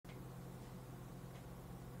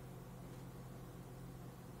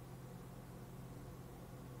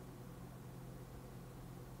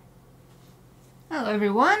Hello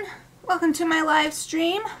everyone, welcome to my live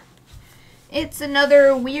stream. It's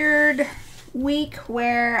another weird week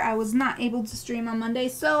where I was not able to stream on Monday,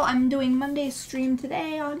 so I'm doing Monday's stream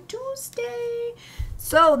today on Tuesday.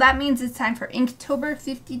 So that means it's time for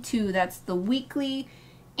Inktober52. That's the weekly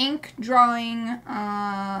ink drawing,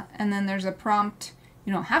 and then there's a prompt.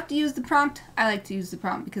 You don't have to use the prompt. I like to use the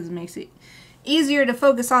prompt because it makes it easier to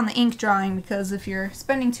focus on the ink drawing, because if you're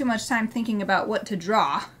spending too much time thinking about what to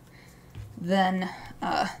draw, then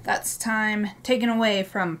that's time taken away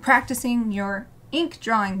from practicing your ink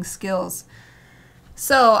drawing skills.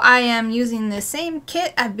 So I am using the same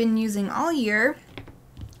kit I've been using all year.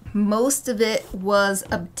 Most of it was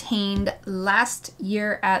obtained last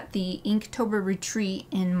year at the Inktober retreat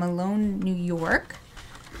in Malone, New York.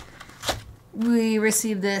 We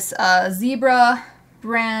received this Zebra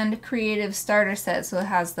brand creative starter set, so it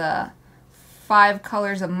has the 5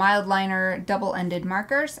 colors of mild liner double-ended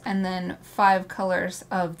markers and then 5 colors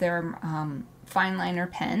of their fine liner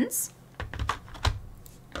pens.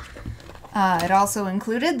 It also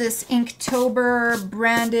included this Inktober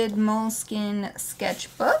branded moleskin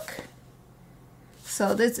sketchbook.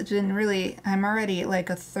 So this has been really, I'm already like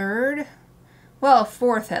a third, well, a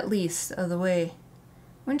fourth at least of the way,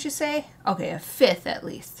 wouldn't you say? Okay, a fifth at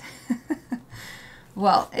least.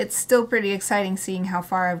 Well, it's still pretty exciting seeing how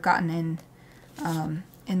far I've gotten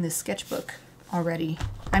in this sketchbook already.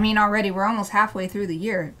 I mean, already we're almost halfway through the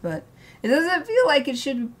year, but it doesn't feel like it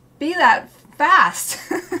should be that fast.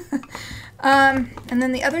 And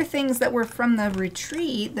then the other things that were from the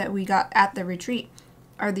retreat that we got at the retreat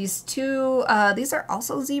are these two. These are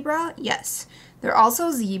also zebra. Yes, they're also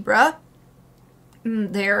zebra.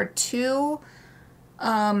 They're 2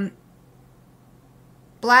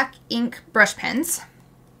 black ink brush pens.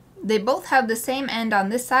 They both have the same end on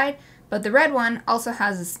this side, but the red one also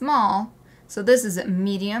has a small, so this is a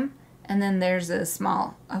medium, and then there's a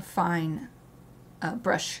small, a fine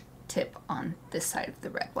brush tip on this side of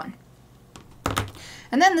the red one.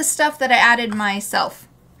 And then the stuff that I added myself.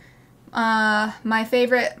 My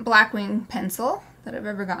favorite Blackwing pencil that I've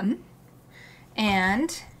ever gotten,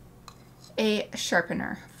 and a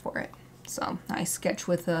sharpener for it. So I sketch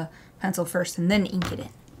with a pencil first and then ink it in.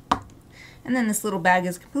 And then this little bag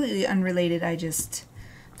is completely unrelated. I just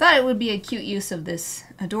thought it would be a cute use of this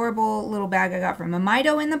adorable little bag I got from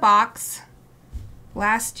Mito in the box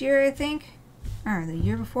last year, I think, or the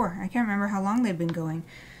year before. I can't remember how long they've been going.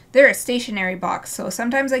 They're a stationary box, so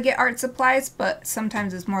sometimes I get art supplies, but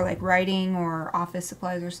sometimes it's more like writing or office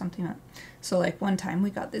supplies or something. So like one time we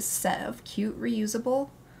got this set of cute reusable,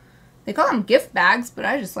 they call them gift bags, but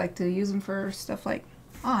I just like to use them for stuff like,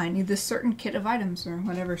 oh, I need this certain kit of items or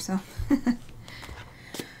whatever, so.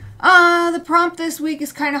 The prompt this week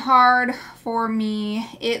is kind of hard for me.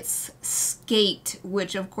 It's skate,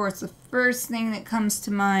 which of course the first thing that comes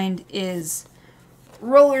to mind is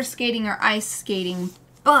roller skating or ice skating,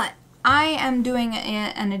 but I am doing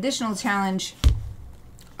an additional challenge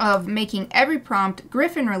of making every prompt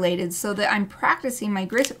Gryphon related so that I'm practicing my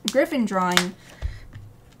Gryphon drawing,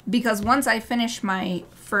 because once I finish my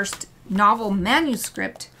first novel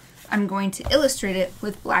manuscript, I'm going to illustrate it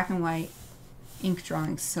with black and white ink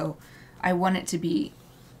drawings. So I want it to be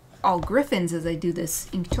all Gryphons as I do this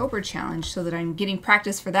Inktober challenge, so that I'm getting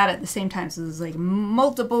practice for that at the same time. So there's like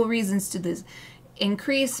multiple reasons to this.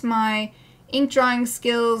 Increase my ink drawing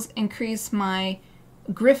skills, increase my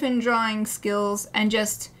Gryphon drawing skills, and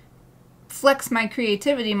just flex my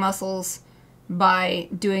creativity muscles by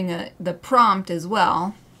doing the prompt as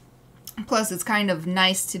well. Plus, it's kind of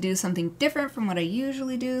nice to do something different from what I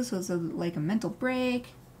usually do, so it's like a mental break.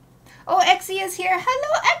 Oh, Exie is here.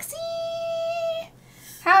 Hello, Exie!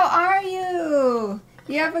 How are you?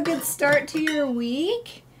 You have a good start to your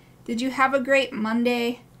week? Did you have a great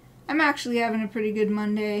Monday? I'm actually having a pretty good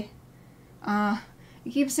Monday.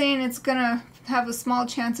 You keep saying it's gonna have a small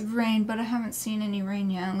chance of rain, but I haven't seen any rain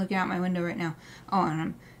yet. I'm looking out my window right now. Oh, and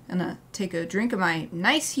I'm gonna take a drink of my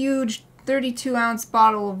nice, huge 32-ounce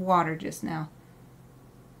bottle of water just now.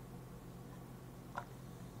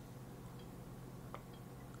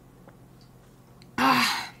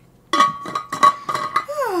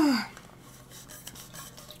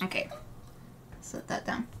 Okay, set that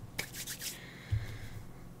down.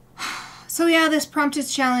 So yeah, this prompt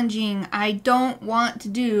is challenging. I don't want to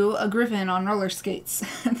do a Gryphon on roller skates.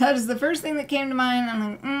 That is the first thing that came to mind.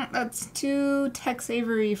 I'm like, that's too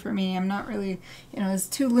tech-savory for me. I'm not really, you know, it's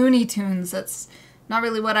too Looney Tunes. That's not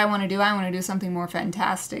really what I want to do. I want to do something more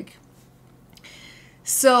fantastic.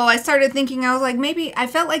 So I started thinking, I was like, maybe, I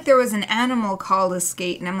felt like there was an animal called a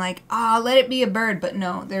skate, and I'm like, let it be a bird. But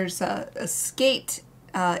no, there's a skate.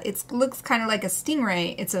 It looks kind of like a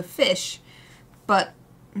stingray. It's a fish. But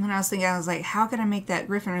when I was thinking, I was like, how can I make that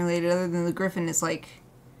Gryphon related other than the Gryphon is like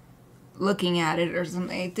looking at it or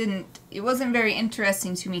something? It wasn't very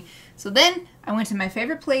interesting to me. So then I went to my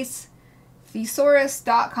favorite place,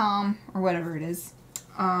 thesaurus.com or whatever it is.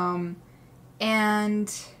 And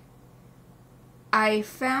I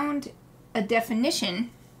found a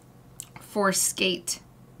definition for skate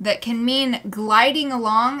that can mean gliding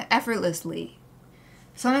along effortlessly.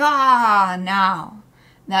 So I'm like, now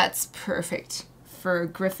that's perfect for a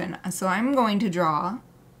Gryphon. So I'm going to draw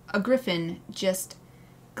a Gryphon just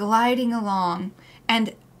gliding along.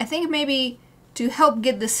 And I think maybe to help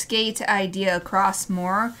get the skate idea across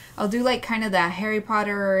more, I'll do like kind of that Harry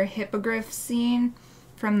Potter hippogriff scene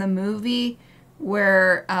from the movie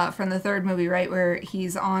where, from the third movie, right, where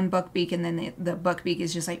he's on Buckbeak and then the Buckbeak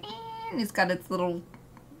is just like, and it's got its little,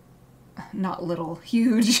 not little,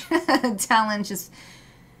 huge talon just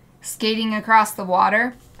skating across the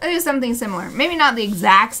water. I'll do something similar. Maybe not the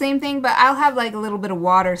exact same thing, but I'll have like a little bit of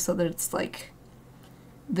water so that it's like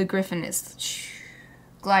the Gryphon is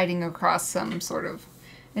gliding across some sort of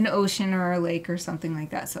an ocean or a lake or something like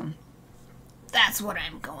that. So that's what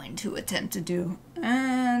I'm going to attempt to do.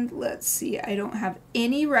 And let's see, I don't have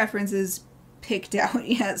any references picked out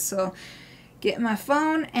yet, so get my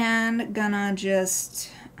phone and gonna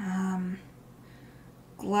just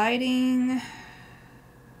gliding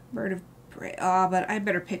bird of prey. Oh, but I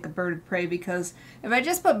better pick a bird of prey, because if I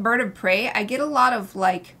just put bird of prey, I get a lot of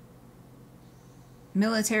like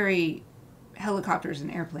military helicopters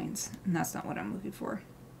and airplanes, and that's not what I'm looking for.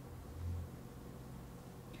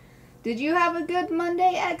 Did you have a good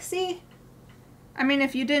Monday, Exie? I mean,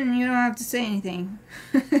 if you didn't, you don't have to say anything.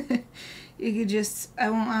 You could just, I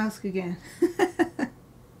won't ask again.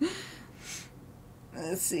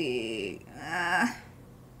 Let's see.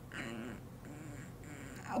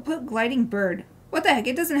 I'll put gliding bird. What the heck?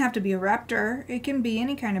 It doesn't have to be a raptor. It can be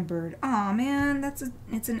any kind of bird. Aw, man,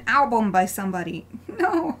 it's an album by somebody.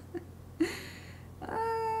 No.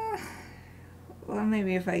 Well,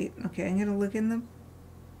 maybe if okay, I'm gonna look in the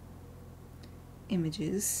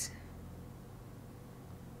images.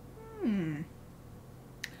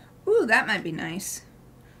 Ooh, that might be nice.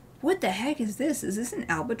 What the heck is this? Is this an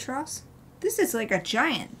albatross? This is like a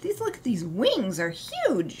giant. Look at these wings, are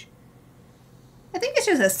huge. I think it's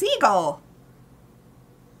just a seagull.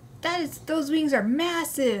 Those wings are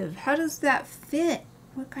massive. How does that fit?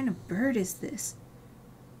 What kind of bird is this?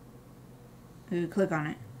 Ooh, click on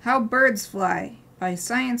it. How Birds Fly by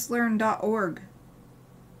sciencelearn.org.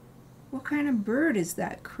 What kind of bird is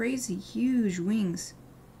that? Crazy huge wings.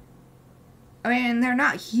 I mean, they're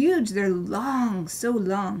not huge, they're long, so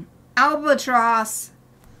long. Albatross.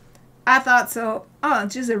 I thought so. Oh,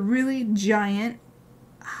 it's just a really giant.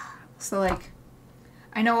 So like,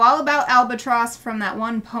 I know all about albatross from that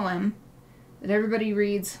one poem that everybody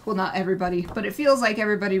reads. Well, not everybody, but it feels like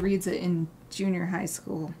everybody reads it in junior high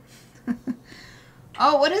school.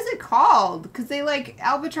 Oh, what is it called? Because they like,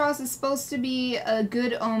 albatross is supposed to be a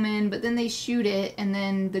good omen, but then they shoot it, and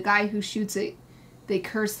then the guy who shoots it, they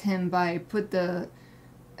curse him by put the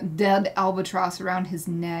dead albatross around his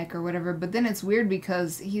neck or whatever. But then it's weird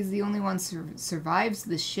because he's the only one survives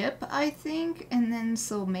the ship, I think. And then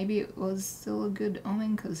so maybe it was still a good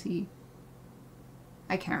omen because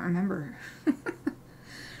I can't remember.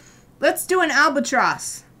 Let's do an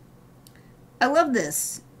albatross. I love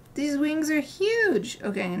this. These wings are huge.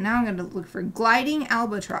 Okay, now I'm going to look for gliding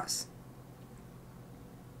albatross.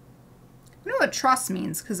 I know what tross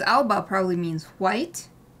means, because alba probably means white.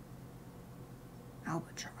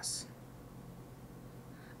 Albatross.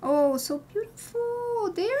 Oh, so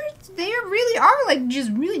beautiful. They really are like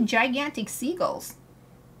just really gigantic seagulls.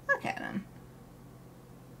 Look at them.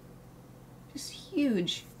 Just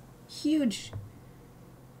huge. Huge.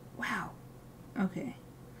 Wow. Okay.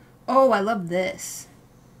 Oh, I love this.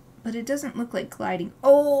 But it doesn't look like gliding.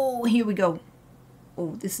 Oh, here we go.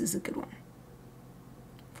 Oh, this is a good one.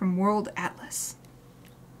 From World Atlas.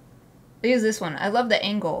 Here's this one. I love the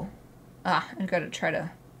angle. I gotta try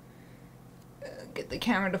to get the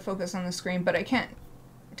camera to focus on the screen, but I can't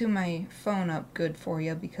do my phone up good for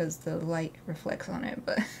you because the light reflects on it.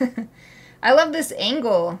 But I love this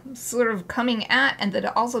angle, sort of coming at, and that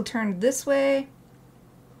it also turned this way.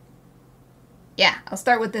 Yeah, I'll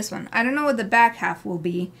start with this one. I don't know what the back half will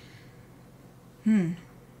be. A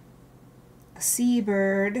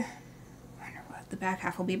seabird. I wonder what the back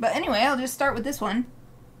half will be. But anyway, I'll just start with this one.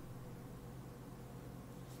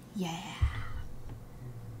 Yeah.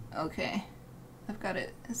 Okay. I've got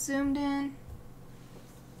it zoomed in.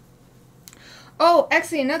 Oh,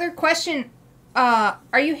 actually, another question.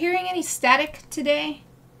 Are you hearing any static today?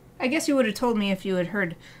 I guess you would have told me if you had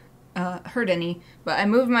heard hurt any, but I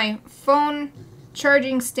moved my phone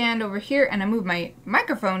charging stand over here, and I moved my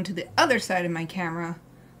microphone to the other side of my camera.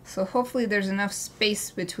 So hopefully there's enough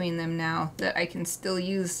space between them now that I can still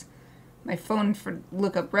use my phone for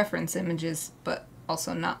look up reference images, but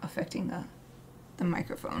also not affecting the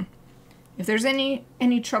microphone. If there's any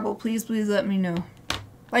trouble, please let me know.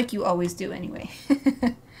 Like you always do anyway.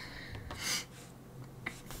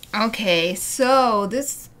 Okay, so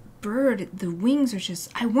this bird, the wings are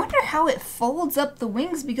just, I wonder how it folds up the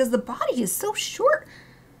wings because the body is so short.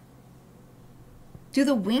 Do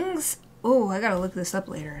the wings, oh, I gotta look this up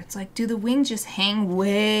later. It's like, do the wings just hang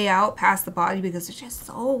way out past the body because it's just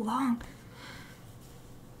so long?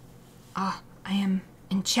 Ah, I am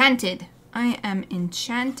enchanted. I am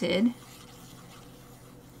enchanted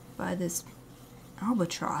by this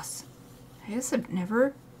albatross. I guess I've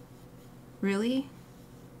never really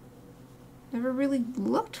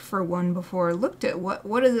looked for one before. Looked at what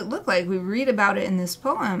does it look like? We read about it in this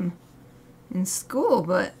poem in school,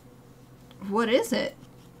 but what is it?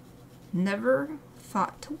 Never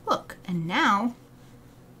thought to look. And now,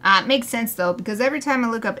 it makes sense though, because every time I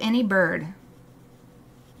look up any bird,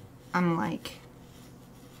 I'm like,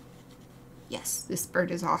 yes, this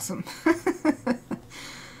bird is awesome.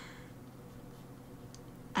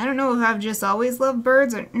 I don't know if I've just always loved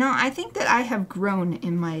birds or no, I think that I have grown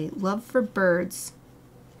in my love for birds.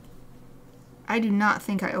 I do not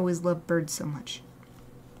think I always loved birds so much.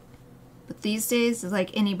 But these days, it's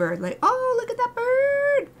like any bird, like, oh, look at that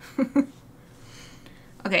bird.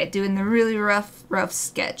 Okay, doing the really rough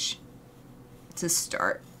sketch to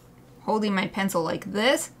start. Holding my pencil like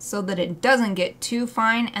this so that it doesn't get too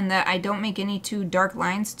fine and that I don't make any too dark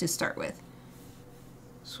lines to start with.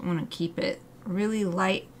 Just want to keep it really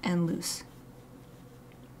light and loose.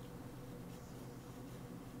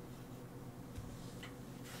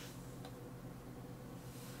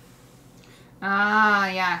 Ah,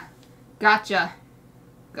 yeah. Gotcha.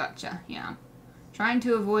 Gotcha, yeah. Trying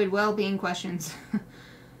to avoid well-being questions.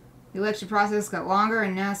 The election process got longer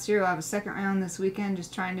and nastier. We'll have a second round this weekend.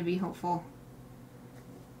 Just trying to be hopeful.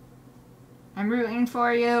 I'm rooting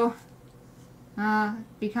for you.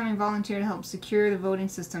 Becoming volunteer to help secure the voting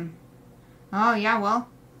system. Oh, yeah, well,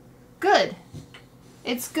 good.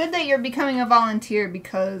 It's good that you're becoming a volunteer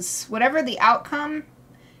because whatever the outcome,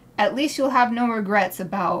 at least you'll have no regrets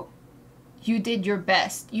about you did your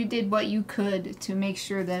best. You did what you could to make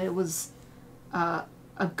sure that it was a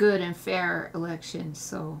good and fair election.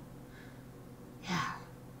 So, yeah.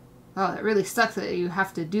 Oh, it really sucks that you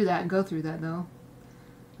have to do that and go through that, though.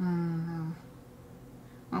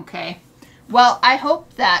 Okay. Well, I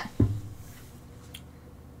hope that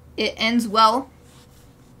it ends well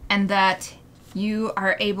and that you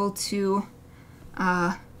are able to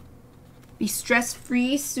be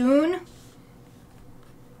stress-free soon.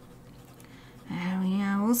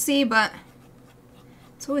 Yeah, we'll see, but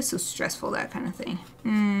it's always so stressful, that kind of thing.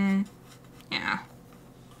 Yeah.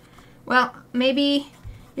 Well, maybe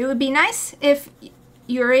it would be nice if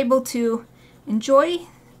you're able to enjoy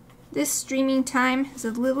this streaming time as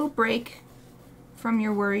a little break from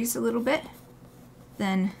your worries a little bit.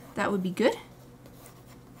 Then that would be good.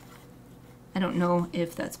 I don't know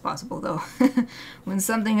if that's possible though. When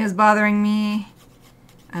something is bothering me,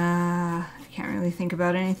 I can't really think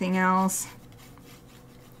about anything else.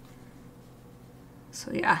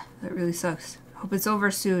 So yeah, that really sucks. Hope it's over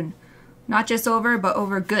soon. Not just over, but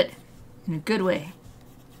over good. In a good way.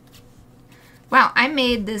 Wow, I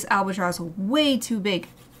made this albatross way too big.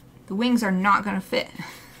 The wings are not gonna fit.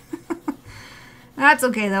 That's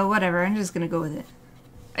okay though, whatever. I'm just gonna go with it.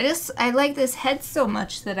 I like this head so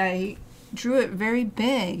much that I drew it very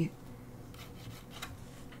big.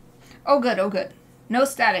 Oh good, oh good. No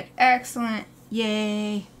static. Excellent.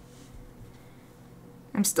 Yay.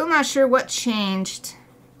 I'm still not sure what changed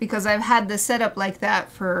because I've had this set up like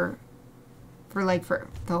that for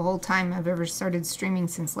the whole time I've ever started streaming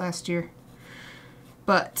since last year.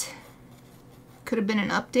 But could have been an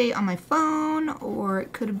update on my phone, or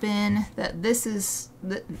it could have been that this is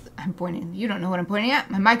I'm pointing. You don't know what I'm pointing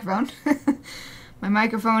at. My microphone. My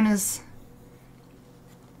microphone is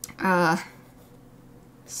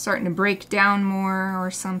starting to break down more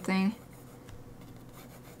or something.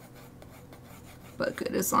 But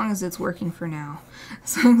good, as long as it's working for now.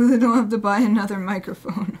 As long as I don't have to buy another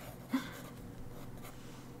microphone.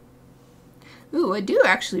 Ooh, I do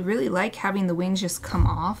actually really like having the wings just come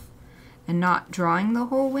off and not drawing the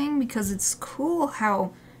whole wing, because it's cool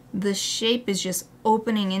how the shape is just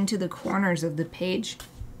opening into the corners of the page.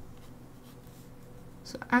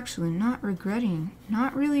 So actually not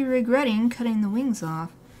really regretting cutting the wings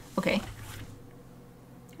off. Okay.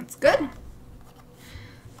 That's good.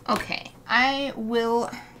 Okay, I will...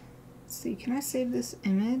 Let's see, can I save this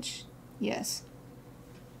image? Yes.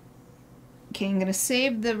 Okay, I'm going to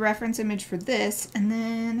save the reference image for this, and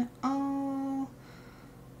then... I'm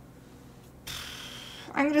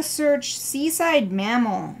going to search seaside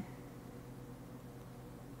mammal.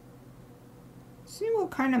 See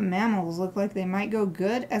what kind of mammals look like they might go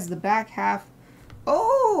good as the back half.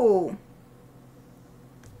 Oh!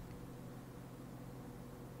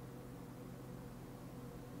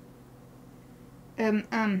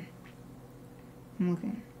 I'm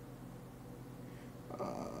looking.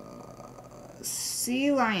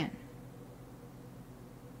 Sea lion.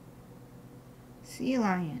 Sea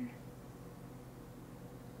lion.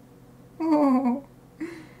 Oh.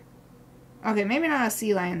 Okay, maybe not a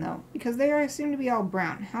sea lion though, because they seem to be all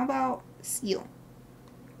brown. How about seal?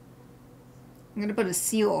 I'm gonna put a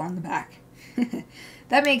seal on the back.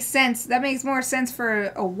 That makes sense. That makes more sense for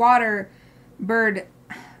a water bird.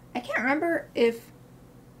 I can't remember if...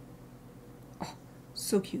 Oh,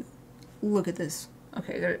 so cute. Look at this.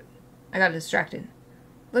 Okay, I got distracted.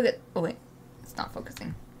 Look at... Oh, wait. It's not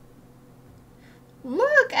focusing.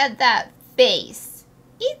 Look at that face.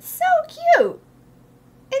 It's so cute.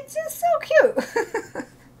 It's just so cute.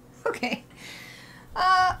 Okay.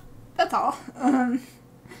 That's all.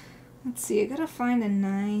 Let's see. I gotta find a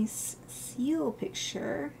nice seal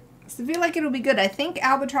picture. So I feel like it'll be good. I think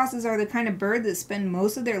albatrosses are the kind of bird that spend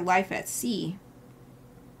most of their life at sea.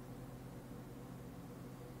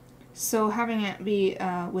 So having it be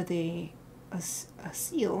with a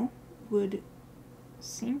seal would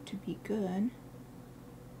seem to be good.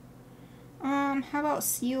 How about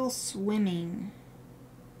seal swimming?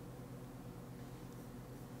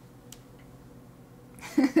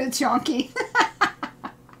 Chonky.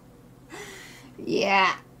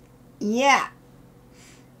 Yeah. Yeah.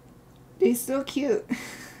 They're so cute.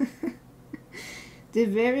 They're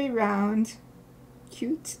very round,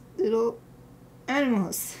 cute little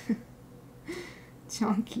animals.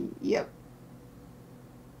 Chonky. Yep.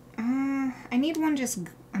 I need one just...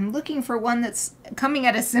 I'm looking for one that's coming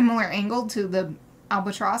at a similar angle to the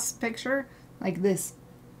albatross picture. Like this.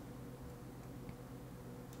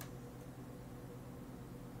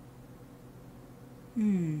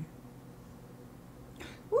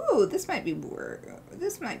 Ooh, this might be work.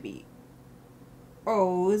 This might be...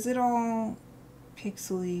 Oh, is it all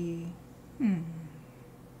pixely?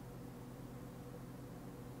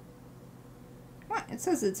 What? It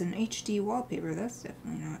says it's an HD wallpaper. That's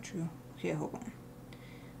definitely not true. Okay, hold on.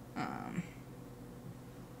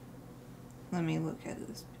 Let me look at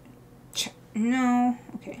this. No.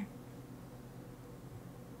 Okay.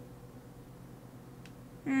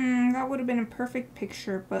 That would have been a perfect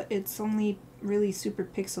picture, but it's only really super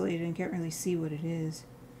pixelated and can't really see what it is.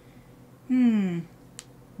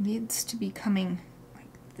 Needs to be coming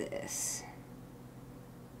like this.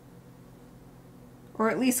 Or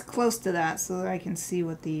at least close to that so that I can see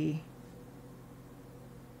what it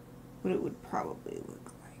would probably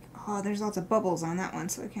look like. Oh, there's lots of bubbles on that one,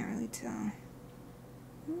 so I can't really tell.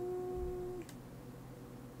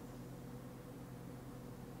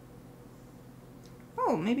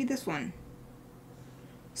 Oh, maybe this one.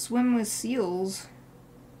 Swim with seals.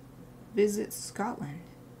 Visit Scotland.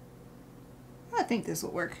 I think this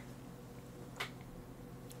will work.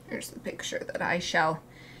 Here's the picture that I shall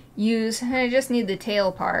use. I just need the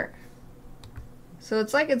tail part. So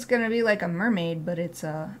it's like it's gonna be like a mermaid, but it's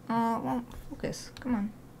a... Oh, it won't focus. Come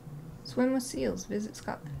on. Swim with seals. Visit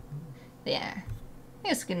Scotland. Yeah. I'm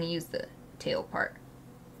just gonna use the tail part.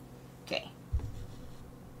 Okay.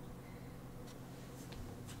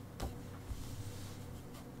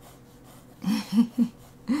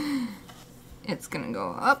 It's gonna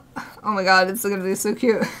go up. Oh my god, it's gonna be so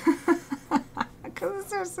cute. Because it's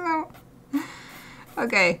so small.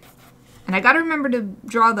 Okay. And I gotta remember to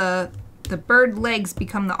draw the bird legs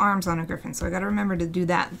become the arms on a griffin. So I gotta remember to do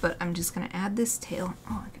that. But I'm just gonna add this tail.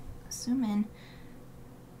 Oh, I can zoom in.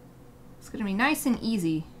 It's gonna be nice and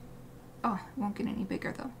easy. Oh, it won't get any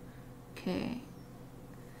bigger though. Okay.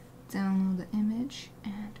 Download the image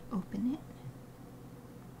and open it.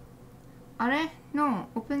 No,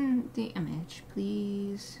 open the image,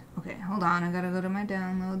 please. Okay, hold on. I gotta go to my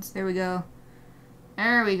downloads. There we go.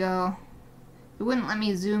 There we go. It wouldn't let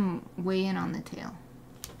me zoom way in on the tail.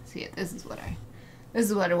 See it? This is what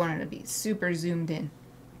I wanted to be super zoomed in.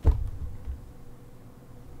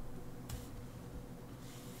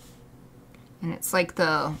 And it's like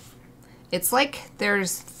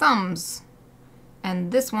there's thumbs,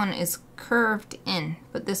 and this one is curved in,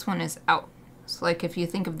 but this one is out. So like if you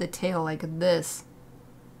think of the tail like this,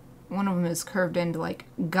 one of them is curved in to like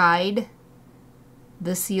guide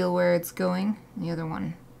the seal where it's going. The other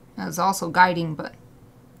one It's also guiding, but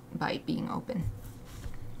by being open.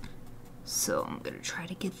 So I'm going to try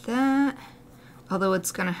to get that. Although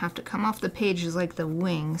it's going to have to come off the page just like the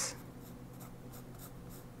wings.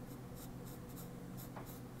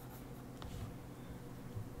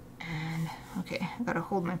 And, okay, I got to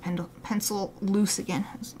hold my pencil loose again.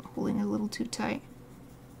 I was holding it a little too tight.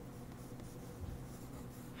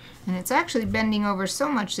 And it's actually bending over so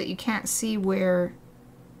much that you can't see where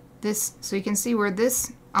this, so you can see where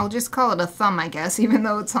this, I'll just call it a thumb, I guess, even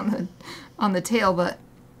though it's on the tail, but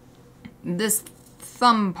this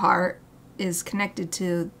thumb part is connected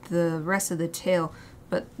to the rest of the tail,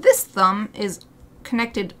 but this thumb is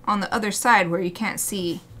connected on the other side where you can't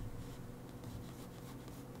see.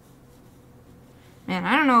 Man,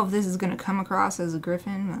 I don't know if this is going to come across as a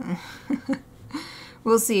griffin.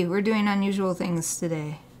 We'll see. We're doing unusual things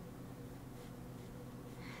today.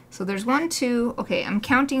 So there's 1, 2, okay, I'm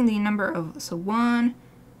counting the number of, so 1,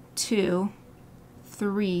 2,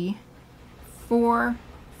 3, 4,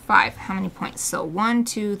 5. How many points? So 1,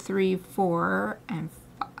 2, 3, 4, and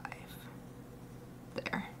 5.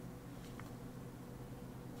 There.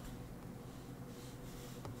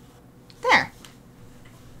 There.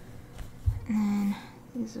 And then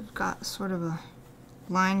these have got sort of a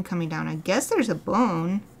line coming down. I guess there's a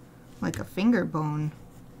bone, like a finger bone.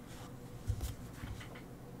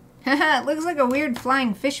 It looks like a weird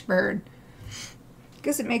flying fish bird.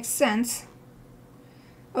 Guess it makes sense.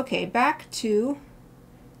 Okay, back to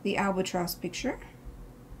the albatross picture.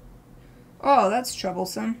 Oh, that's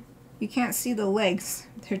troublesome. You can't see the legs.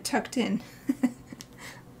 They're tucked in.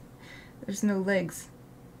 There's no legs.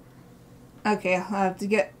 Okay, I'll have to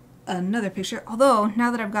get another picture. Although,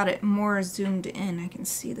 now that I've got it more zoomed in, I can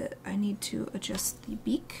see that I need to adjust the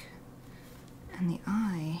beak. And the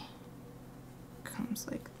eye comes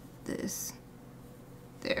like this.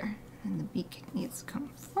 There. And the beak needs to come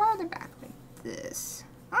farther back like this.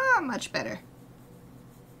 Ah, much better.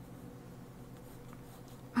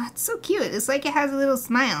 Oh, it's so cute. It's like it has a little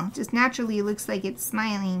smile. Just naturally it looks like it's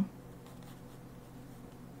smiling.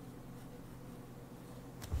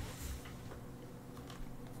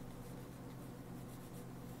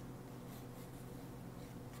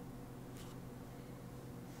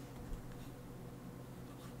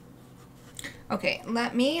 Okay,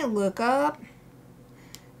 let me look up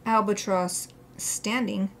albatross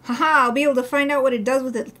standing. Haha, I'll be able to find out what it does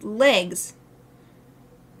with its legs.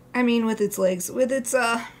 I mean with its legs. With its,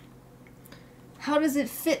 how does it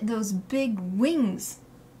fit those big wings?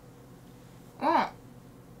 Oh.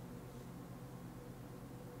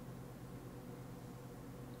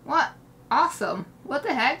 What? Awesome. What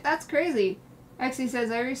the heck? That's crazy. Exie says,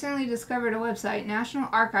 I recently discovered a website, National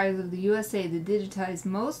Archives of the USA, that digitized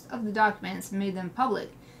most of the documents and made them public.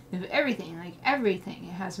 They have everything, like everything.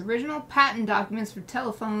 It has original patent documents for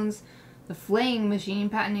telephones, the flaying machine,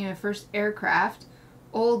 patenting the first aircraft,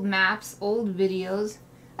 old maps, old videos.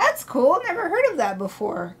 That's cool. Never heard of that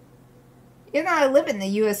before. You know, I live in the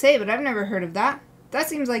USA, but I've never heard of that. That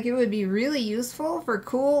seems like it would be really useful for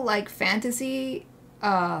cool, like, fantasy,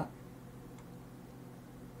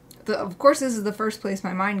 of course, this is the first place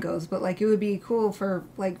my mind goes, but, like, it would be cool for,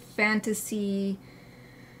 like, fantasy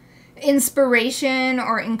inspiration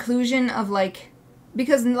or inclusion of, like,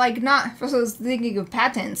 because, like, not, first I was thinking of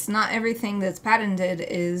patents, not everything that's patented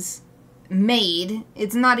is made.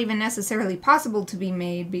 It's not even necessarily possible to be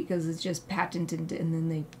made because it's just patented and then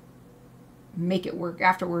they make it work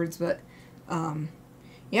afterwards, but,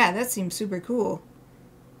 yeah, that seems super cool.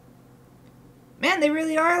 Man, they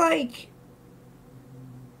really are, like,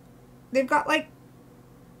 they've got, like,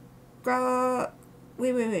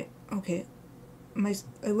 wait. Okay.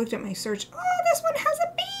 I looked at my search. Oh, this one has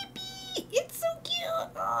a baby! It's so cute!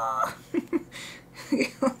 Oh.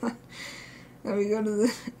 Okay, hold on. Let me go to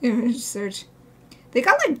the image search. They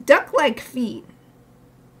got, like, duck-like feet.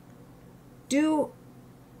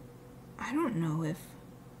 I don't know if...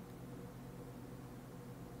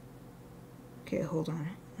 Okay, hold on.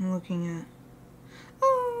 I'm looking at...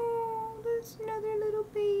 Oh, there's another little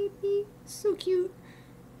baby. So cute.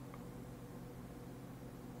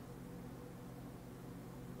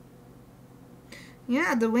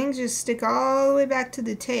 Yeah, the wings just stick all the way back to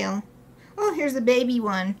the tail. Oh, here's the baby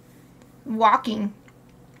one. Walking.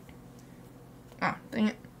 Oh, dang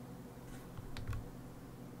it.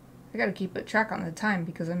 I gotta keep a track on the time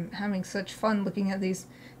because I'm having such fun looking at these.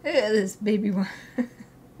 This baby one.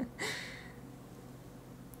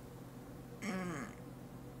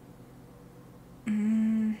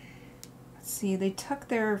 Let's see, they tuck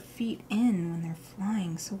their feet in when they're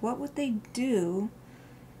flying. So what would they do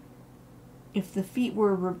if the feet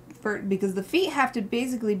were reversed? Because the feet have to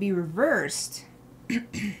basically be reversed.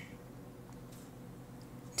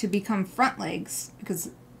 to become front legs because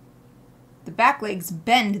the back legs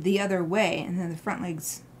bend the other way and then the front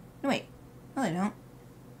legs... No, wait. No, they don't.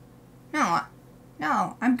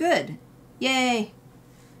 No, I'm good. Yay.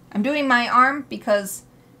 I'm doing my arm because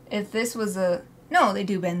if this was a... No, they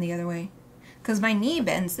do bend the other way. Because my knee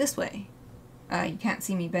bends this way. You can't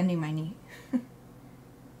see me bending my knee.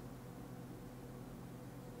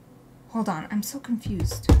 Hold on, I'm so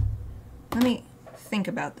confused. Let me think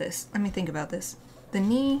about this. The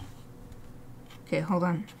knee... Okay, hold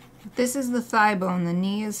on. This is the thigh bone, the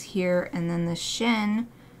knee is here, and then the shin,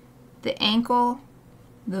 the ankle,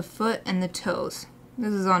 the foot, and the toes.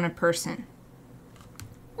 This is on a person.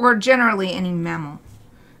 Or generally any mammal.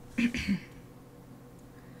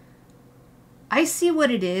 I see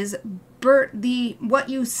what it is. What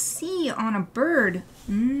you see on a bird.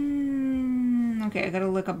 Okay, I gotta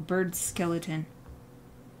look up bird skeleton.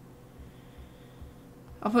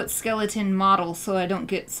 I'll put skeleton model so I don't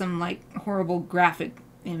get some like horrible graphic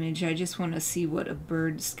image. I just want to see what a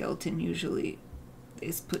bird skeleton usually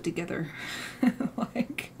is put together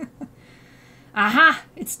like. Aha!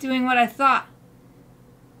 It's doing what I thought.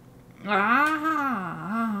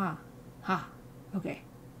 Okay.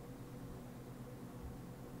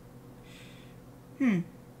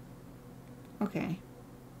 Okay.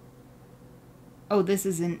 Oh, this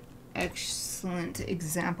is an excellent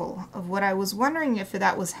example of what I was wondering if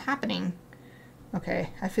that was happening. Okay,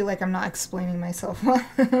 I feel like I'm not explaining myself well.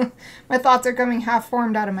 My thoughts are coming half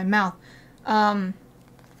formed out of my mouth.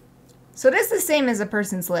 So it is the same as a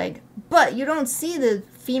person's leg, but you don't see the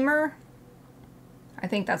femur. I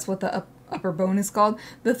think that's what the upper bone is called.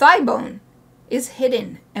 The thigh bone is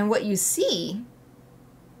hidden, and what you see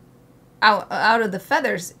out of the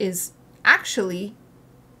feathers is actually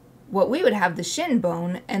what we would have, the shin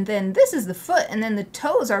bone, and then this is the foot, and then the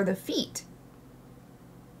toes are the feet.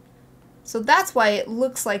 So that's why it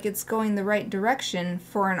looks like it's going the right direction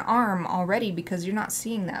for an arm already, because you're not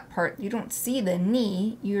seeing that part. You don't see the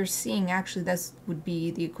knee, you're seeing actually this would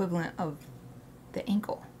be the equivalent of the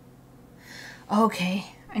ankle. Okay,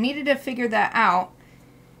 I needed to figure that out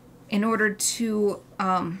in order to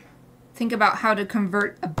think about how to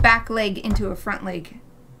convert a back leg into a front leg,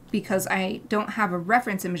 because I don't have a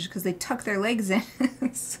reference image because they tuck their legs in.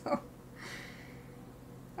 So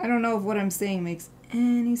I don't know if what I'm saying makes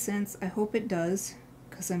any sense. I hope it does,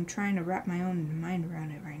 because I'm trying to wrap my own mind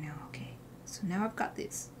around it right now. Okay, so now I've got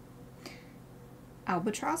this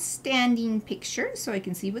albatross standing picture so I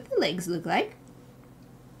can see what the legs look like.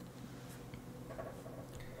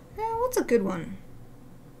 Now, what's a good one?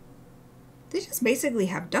 They just basically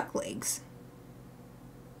have duck legs.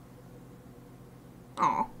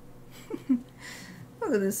 Aw.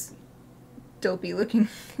 Look at this dopey looking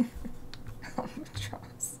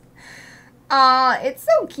albatross. Aw, it's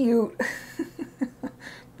so cute.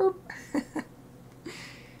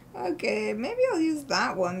 Okay, maybe I'll use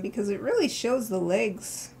that one because it really shows the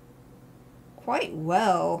legs quite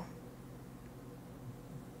well.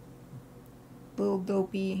 Little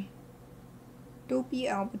dopey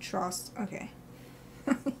albatross. Okay.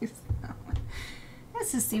 Use that one.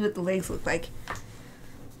 Let's just see what the legs look like.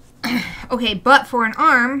 Okay, but for an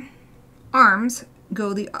arm, arms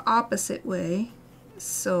go the opposite way.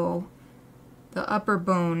 So the upper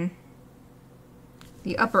bone,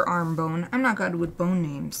 the upper arm bone, I'm not good with bone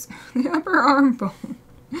names. The upper arm bone,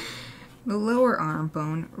 the lower arm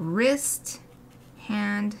bone, wrist,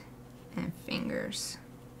 hand, and fingers.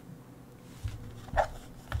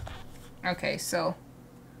 Okay, so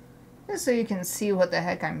just so you can see what the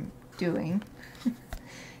heck I'm doing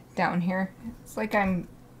down here. It's like I'm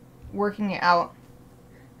working it out.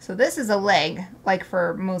 So this is a leg, like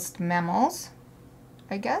for most mammals,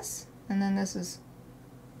 I guess. And then this is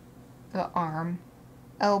the arm,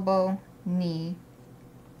 elbow, knee.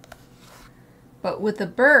 But with the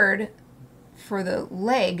bird, for the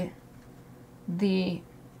leg, the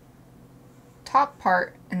top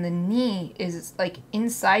part and the knee is like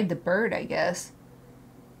inside the bird, I guess.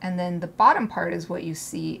 And then the bottom part is what you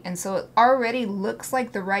see. And so it already looks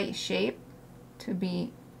like the right shape to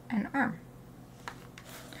be an arm.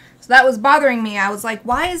 So that was bothering me. I was like,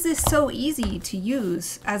 why is this so easy to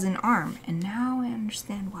use as an arm? And now I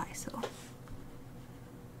understand why. So,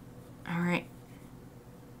 all right.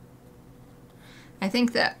 I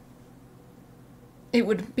think that it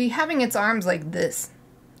would be having its arms like this.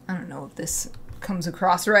 I don't know if this comes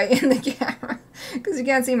across right in the camera because you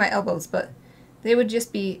can't see my elbows, but they would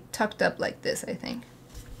just be tucked up like this, I think.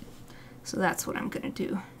 So that's what I'm gonna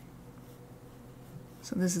do.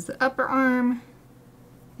 So this is the upper arm,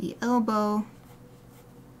 the elbow,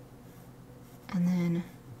 and then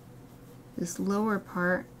this lower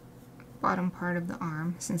part bottom part of the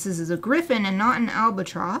arm, since this is a gryphon and not an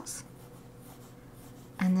albatross.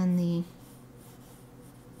 And then the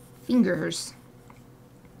fingers,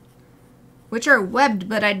 which are webbed,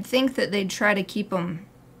 but I'd think that they'd try to keep them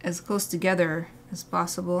as close together as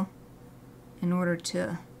possible in order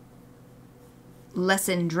to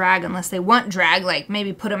lessen drag, unless they want drag, like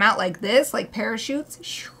maybe put them out like this, like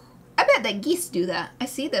parachutes. I bet that geese do that. I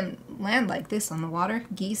see them land like this on the water,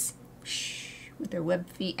 geese, with their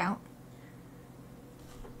webbed feet out.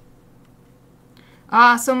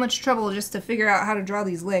 Ah, so much trouble just to figure out how to draw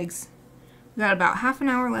these legs. We've got about half an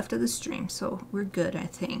hour left of the stream, so we're good, I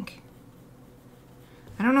think.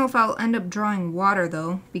 I don't know if I'll end up drawing water,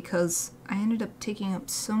 though, because I ended up taking up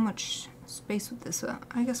so much space with this.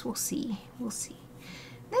 I guess we'll see. We'll see.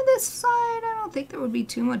 Then this side, I don't think there would be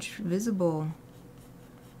too much visible.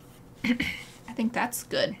 I think that's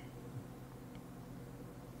good.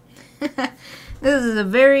 This is a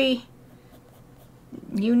very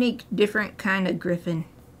unique, different kind of gryphon.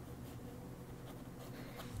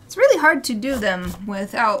 It's really hard to do them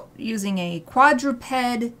without using a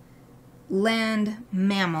quadruped land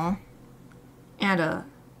mammal and a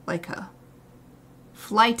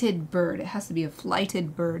flighted bird. It has to be a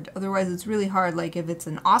flighted bird, otherwise it's really hard. Like if it's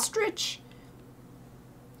an ostrich,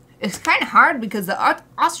 it's kind of hard because the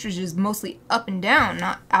ostrich is mostly up and down,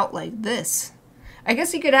 not out like this. I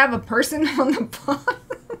guess you could have a person on the bottom.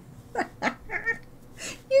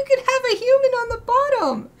 You could have a human on the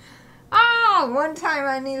bottom. Ah, one time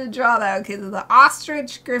I need to draw that. Okay, so the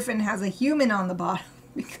ostrich gryphon has a human on the bottom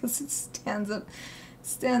because it stands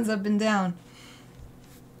up and down.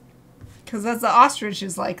 Because that's the ostrich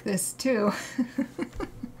is like this too.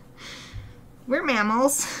 We're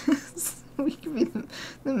mammals. We could be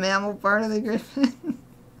the mammal part of the gryphon.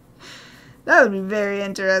 That would be very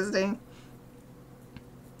interesting.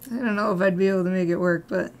 I don't know if I'd be able to make it work,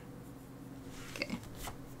 but okay.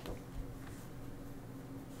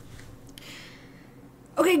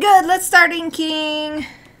 Okay, good. Let's start inking.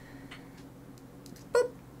 Boop.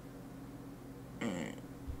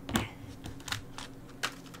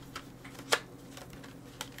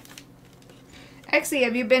 Actually,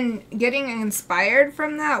 have you been getting inspired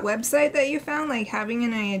from that website that you found? Like having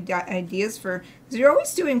any ideas for... Because you're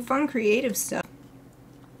always doing fun, creative stuff.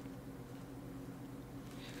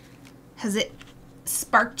 Has it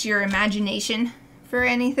sparked your imagination for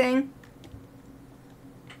anything?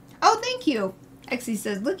 Oh, thank you. Exie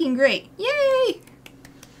says, looking great. Yay!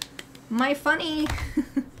 My funny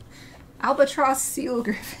albatross-seal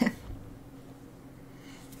gryphon.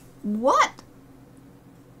 What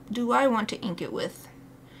do I want to ink it with?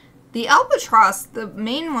 The albatross, the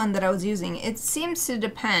main one that I was using, it seems to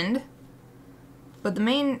depend, but the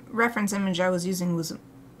main reference image I was using was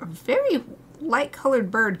a very light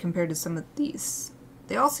colored bird compared to some of these.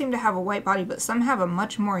 They all seem to have a white body, but some have a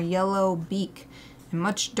much more yellow beak and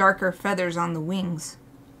much darker feathers on the wings.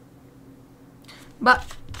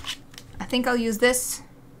 But I think I'll use this.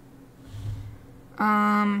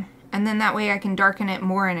 And then that way I can darken it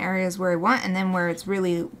more in areas where I want, and then where it's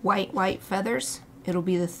really white feathers, it'll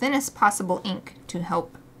be the thinnest possible ink to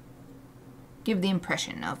help give the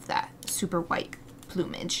impression of that super white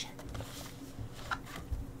plumage.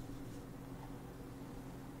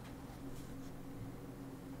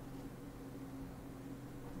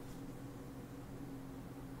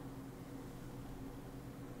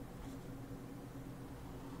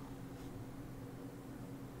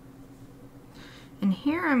 And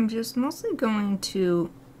here I'm just mostly going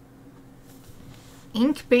to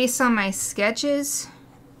ink based on my sketches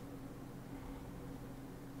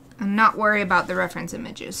and not worry about the reference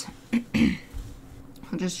images.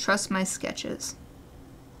 I'll just trust my sketches.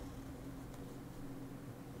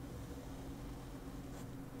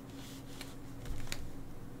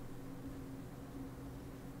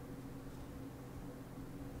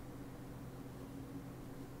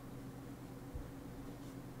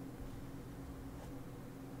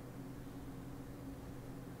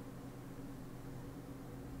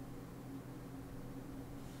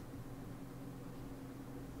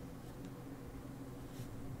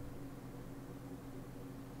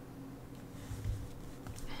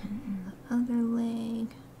 Other leg.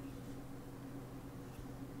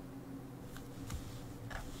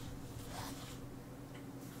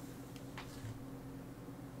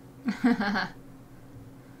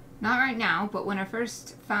 Not right now, but when I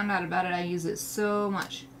first found out about it, I use it so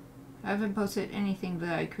much. I haven't posted anything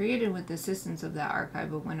that I created with the assistance of that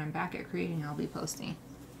archive, but when I'm back at creating, I'll be posting.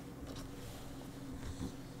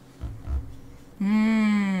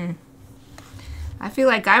 I feel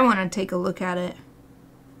like I want to take a look at it.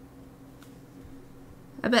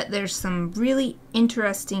 I bet there's some really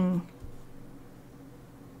interesting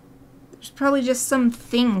There's probably just some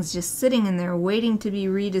things just sitting in there waiting to be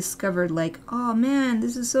rediscovered, like, oh man,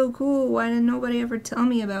 this is so cool, why did nobody ever tell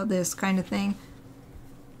me about this kind of thing.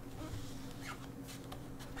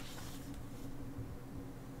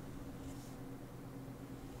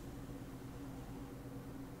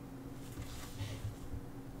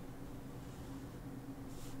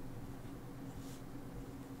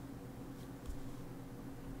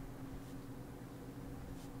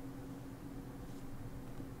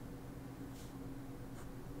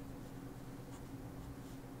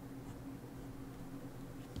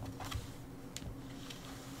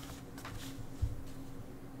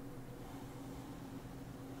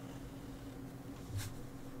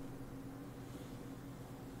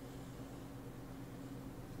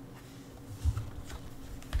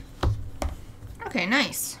 Okay,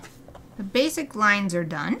 nice. The basic lines are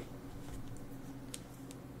done.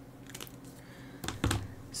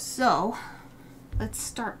 So, let's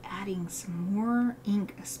start adding some more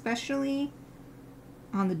ink, especially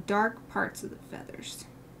on the dark parts of the feathers.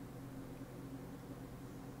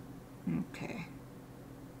 Okay.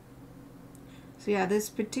 So yeah, this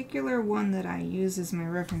particular one that I use as my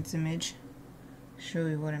reference image, show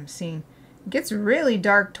you what I'm seeing. It gets really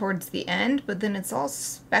dark towards the end, but then it's all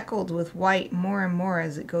speckled with white more and more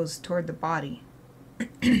as it goes toward the body.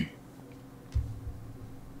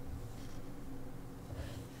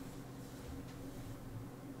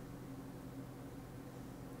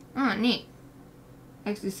 Oh, neat.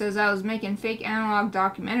 Actually says I was making fake analog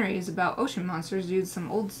documentaries about ocean monsters using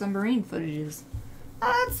some old submarine footages.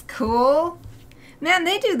 Oh, that's cool. Man,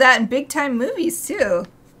 they do that in big time movies too.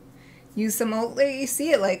 Use some old, you see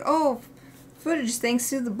it like, oh, footage thanks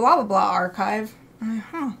to the blah blah blah archive.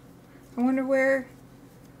 Huh. I wonder where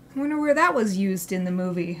that was used in the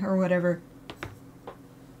movie or whatever.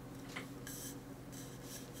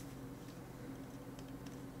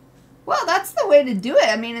 Well, that's the way to do it.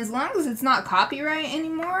 I mean, as long as it's not copyright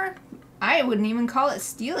anymore, I wouldn't even call it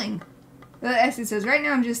stealing. As it says, right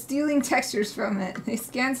now I'm just stealing textures from it. They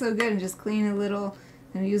scan so good and just clean a little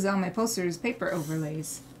and use all my posters paper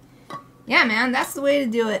overlays. Yeah, man, that's the way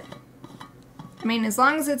to do it. I mean, as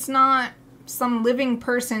long as it's not some living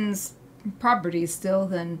person's property still,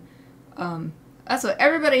 then that's what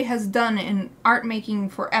everybody has done in art making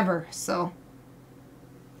forever, so.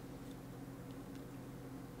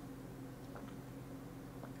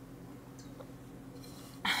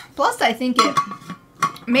 Plus, I think it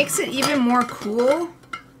makes it even more cool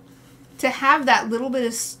to have that little bit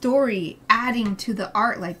of story adding to the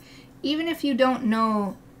art. Like, even if you don't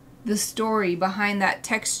know the story behind that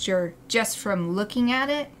texture just from looking at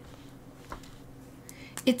it,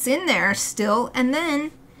 it's in there still. And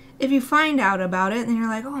then if you find out about it, then you're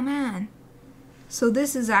like, oh man, so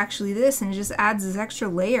this is actually this, and it just adds this extra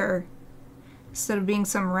layer instead of being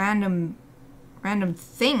some random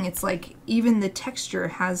thing. It's like even the texture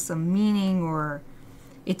has some meaning or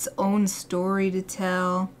its own story to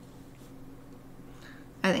tell.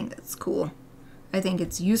 I think that's cool. I think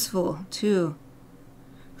it's useful too.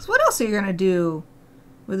 So what else are you gonna do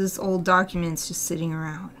with this old documents just sitting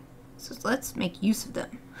around? So let's make use of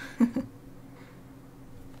them.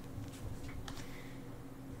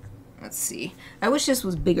 Let's see. I wish this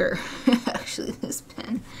was bigger, actually, this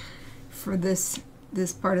pen for this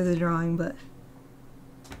part of the drawing, but.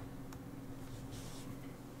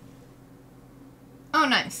 Oh,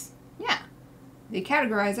 nice. Yeah. They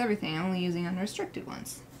categorize everything, only using unrestricted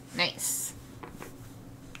ones. Nice.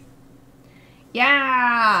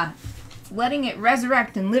 Yeah! Letting it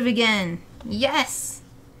resurrect and live again. Yes!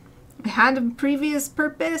 It had a previous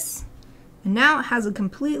purpose, and now it has a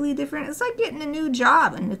completely different, it's like getting a new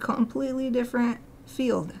job in a completely different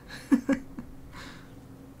field.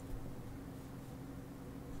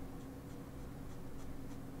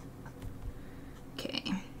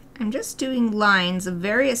 Okay. I'm just doing lines of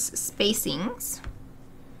various spacings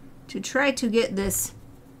to try to get this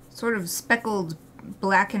sort of speckled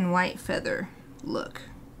black and white feather look.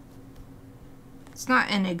 It's not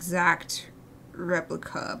an exact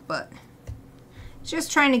replica, but it's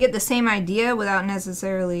just trying to get the same idea without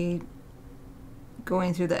necessarily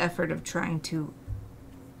going through the effort of trying to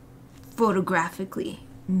photographically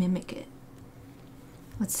mimic it.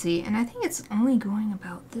 Let's see, and I think it's only going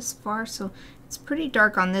about this far, so it's pretty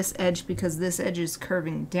dark on this edge because this edge is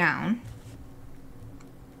curving down.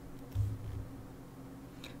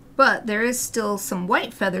 But there is still some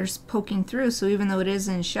white feathers poking through, so even though it is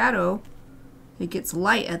in shadow, it gets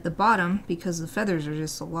light at the bottom because the feathers are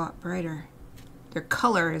just a lot brighter. Their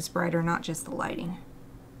color is brighter, not just the lighting.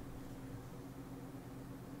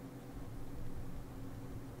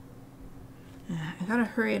 I gotta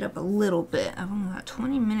hurry it up a little bit. I've only got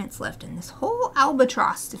 20 minutes left in this whole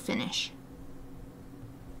albatross to finish.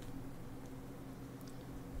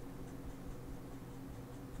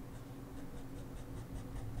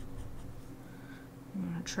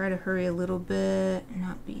 I'm gonna try to hurry a little bit,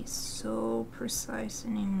 not be so precise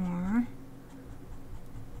anymore.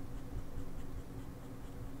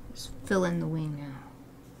 Just fill in the wing now.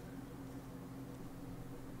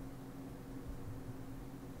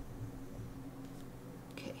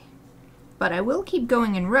 But I will keep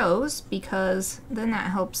going in rows because then that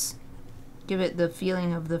helps give it the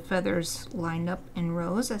feeling of the feathers lined up in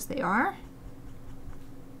rows as they are.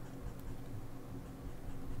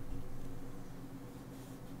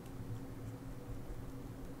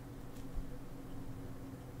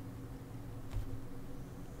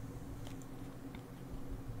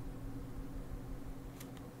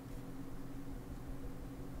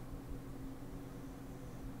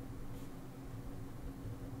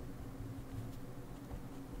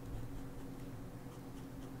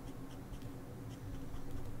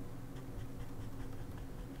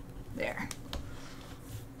 There.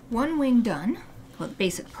 One wing done. Well, the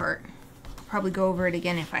basic part. I'll probably go over it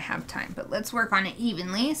again if I have time, but let's work on it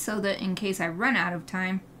evenly so that in case I run out of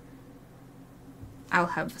time, I'll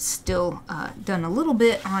have still done a little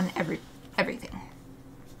bit on everything.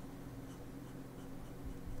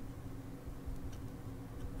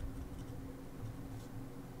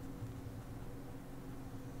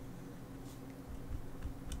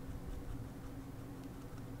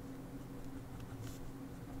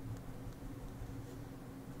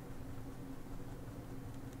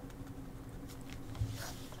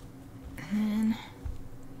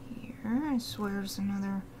 I swear there's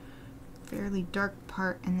another fairly dark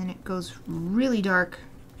part, and then it goes really dark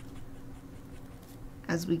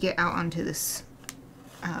as we get out onto this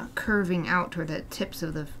curving out toward the tips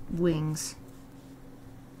of the wings.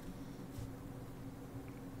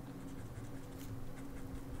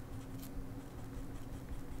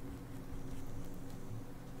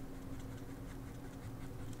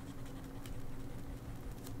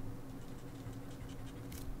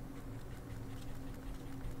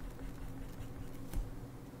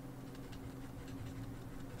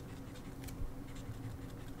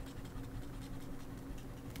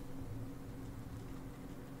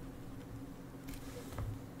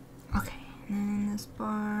 And then this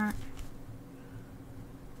part.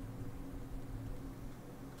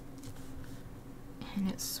 And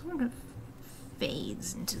it sort of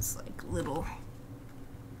fades into this like little,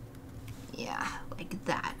 yeah, like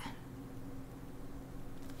that.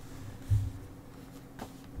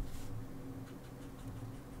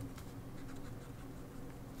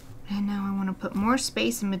 And now I want to put more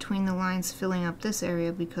space in between the lines filling up this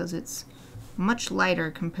area because it's much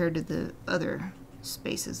lighter compared to the other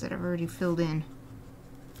spaces that I've already filled in.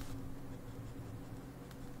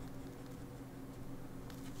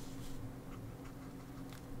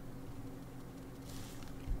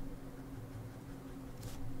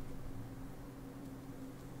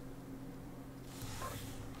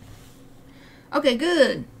 Okay,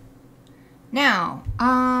 good. Now,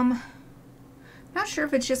 not sure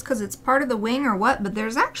if it's just because it's part of the wing or what, but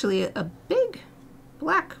there's actually a big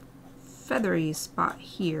black feathery spot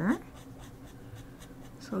here.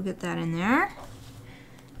 So I'll get that in there.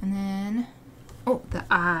 And then, oh, the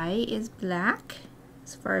eye is black,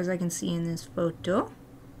 as far as I can see in this photo.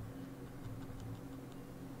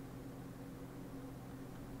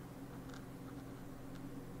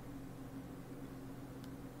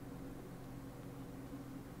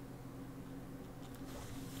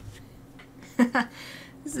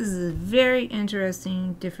 This is a very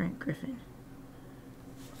interesting, different griffin.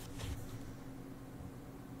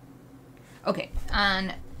 Okay,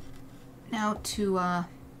 and now to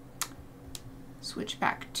switch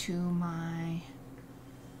back to my,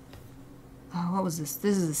 what was this?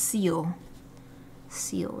 This is a seal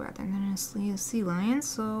rather than a sea lion.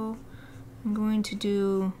 So I'm going to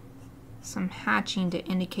do some hatching to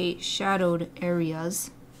indicate shadowed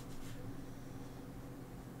areas.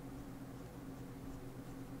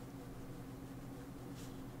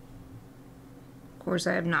 Of course,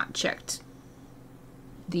 I have not checked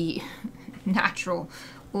the natural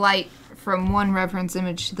light from one reference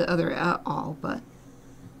image to the other at all, but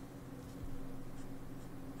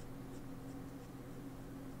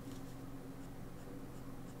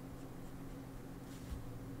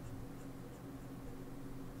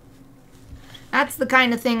that's the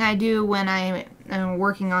kind of thing I do when I'm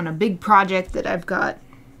working on a big project that I've got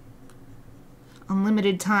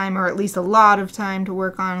unlimited time, or at least a lot of time to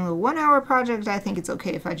work on. A 1-hour project, I think it's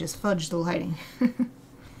okay if I just fudge the lighting.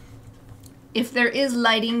 If there is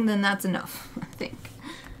lighting, then that's enough. think,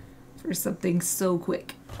 for something so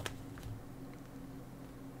quick.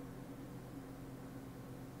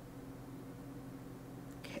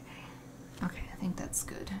 Okay, I think that's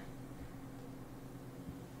good.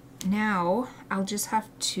 Now, I'll just have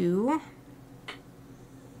to,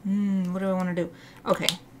 what do I want to do? Okay,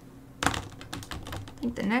 I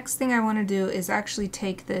think the next thing I want to do is actually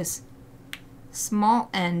take this small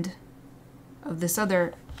end of this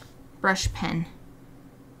other brush pen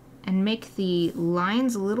and make the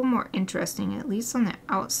lines a little more interesting, at least on the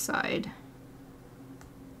outside.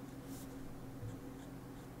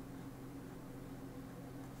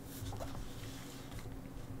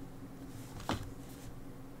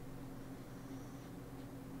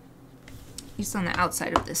 At least on the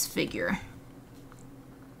outside of this figure.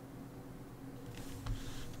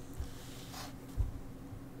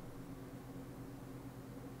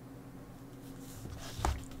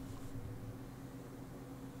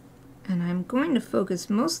 And I'm going to focus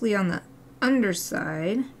mostly on the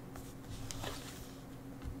underside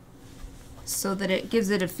so that it gives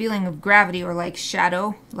it a feeling of gravity, or like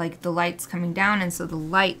shadow, like the light's coming down, and so the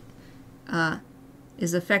light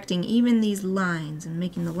is affecting even these lines and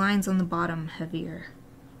making the lines on the bottom heavier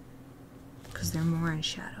because they're more in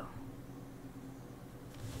shadow.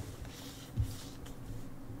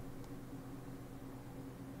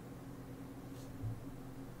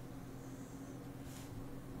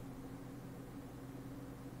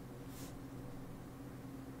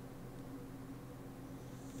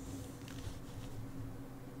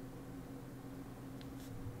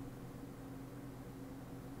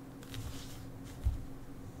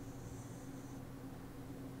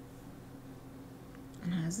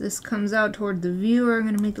 As this comes out toward the viewer, I'm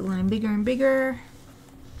going to make the line bigger and bigger.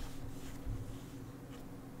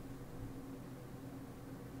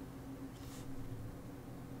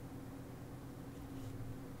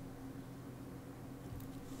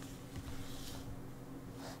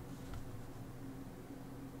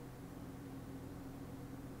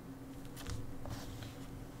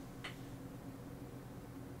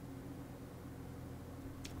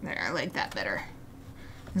 There, I like that better.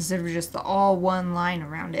 Instead of just the all one line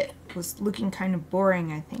around it. It was looking kind of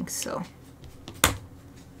boring, I think, so.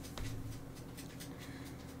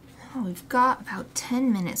 Oh, we've got about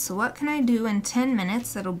 10 minutes. So what can I do in 10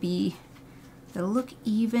 minutes that'll look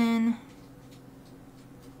even?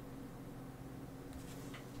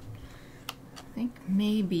 I think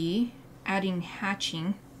maybe adding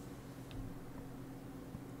hatching.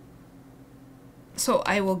 So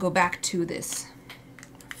I will go back to this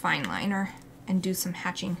fine liner and do some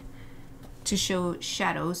hatching to show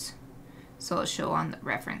shadows. So I'll show on the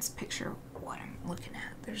reference picture what I'm looking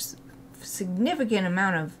at. There's a significant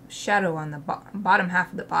amount of shadow on the bottom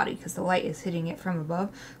half of the body because the light is hitting it from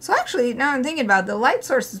above. So actually, now I'm thinking about it, the light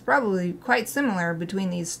source is probably quite similar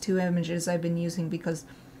between these two images I've been using, because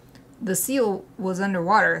the seal was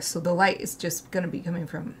underwater, so the light is just going to be coming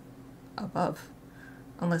from above.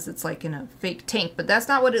 Unless it's like in a fake tank, but that's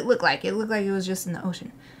not what it looked like. It looked like it was just in the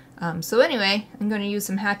ocean. So anyway, I'm going to use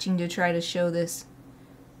some hatching to try to show this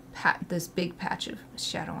big patch of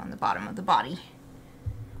shadow on the bottom of the body,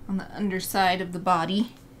 on the underside of the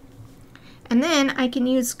body. And then I can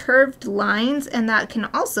use curved lines, and that can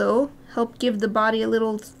also help give the body a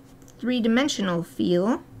little three-dimensional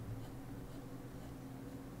feel.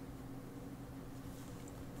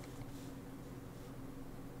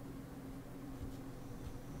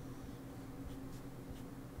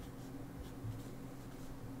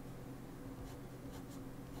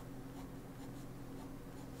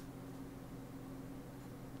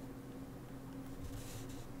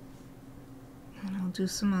 Do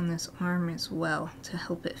some on this arm as well to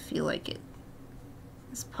help it feel like it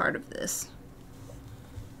is part of this.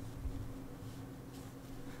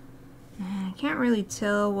 And I can't really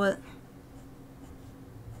tell what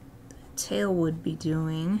the tail would be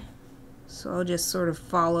doing, so I'll just sort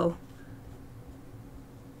of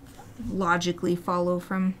logically follow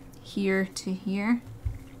from here to here.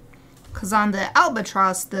 Because on the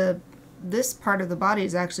albatross, this part of the body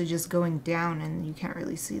is actually just going down, and you can't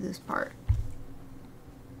really see this part.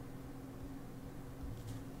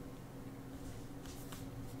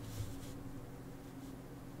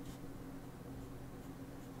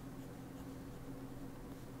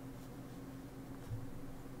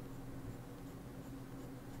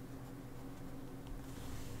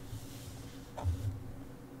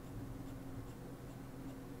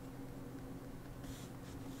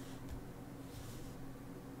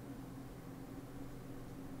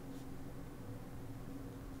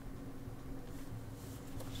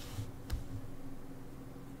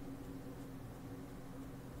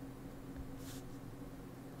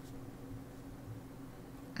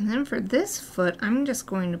 And then for this foot, I'm just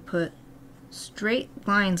going to put straight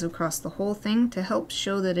lines across the whole thing to help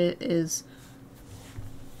show that it is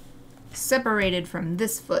separated from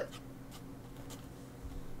this foot.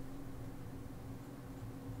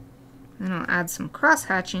 Then I'll add some cross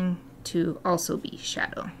hatching to also be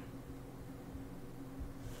shadow.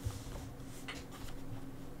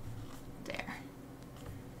 There.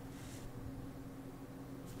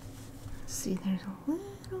 See, there's a little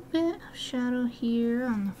bit of shadow here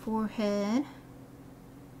on the forehead.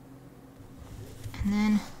 And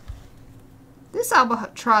then this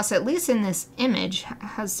albatross, at least in this image,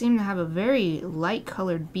 has seemed to have a very light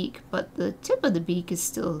colored beak, but the tip of the beak is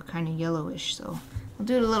still kind of yellowish, so I'll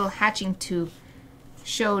do a little hatching to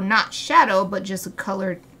show not shadow, but just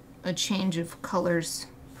a change of colors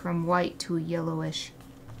from white to yellowish.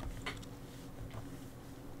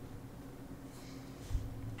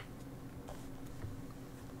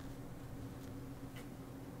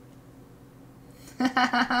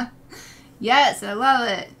 Yes, I love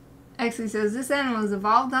it. Actually says this animal was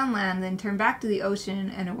evolved on land, then turned back to the ocean,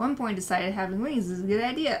 and at one point decided having wings is a good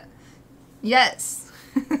idea. Yes.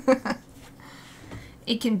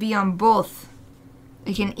 It can be on both.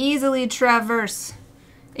 It can easily traverse.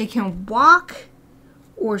 It can walk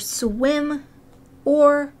or swim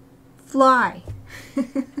or fly.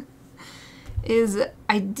 It is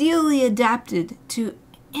ideally adapted to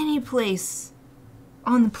any place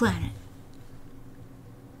on the planet.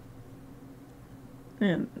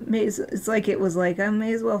 It's like it was like, I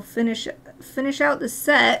may as well finish out the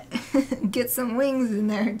set, get some wings in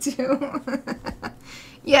there too.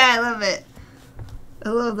 Yeah, I love it. I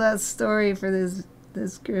love that story for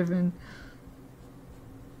this griffin.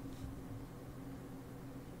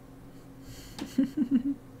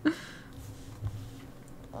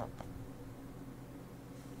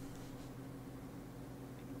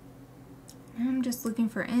 I'm just looking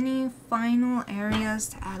for any final areas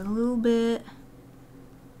to add a little bit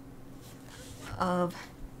of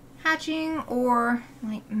hatching, or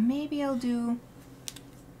like maybe I'll do,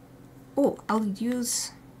 oh, I'll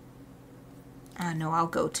use, no, I'll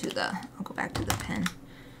go back to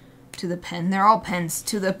the pen, they're all pens,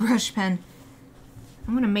 to the brush pen.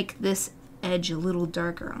 I'm gonna make this edge a little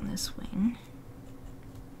darker on this wing.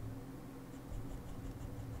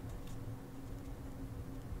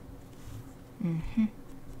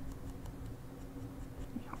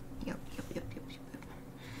 Yep.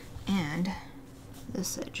 And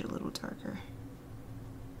this edge a little darker.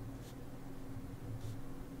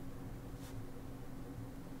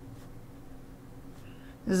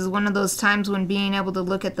 This is one of those times when being able to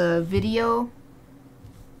look at the video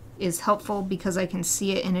is helpful, because I can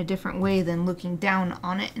see it in a different way than looking down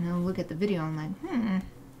on it, and I'll look at the video and I'm like,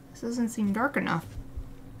 this doesn't seem dark enough.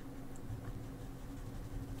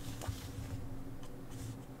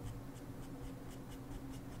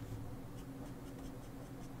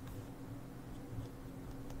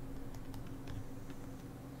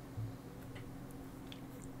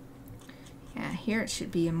 Here it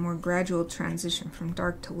should be a more gradual transition from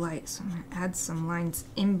dark to light, so I'm going to add some lines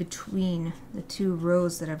in between the two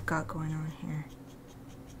rows that I've got going on here.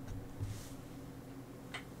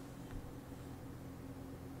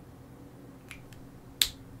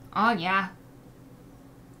 Oh yeah.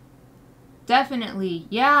 Definitely,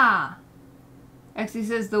 yeah. Exie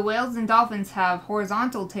says the whales and dolphins have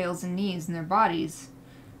horizontal tails and knees in their bodies,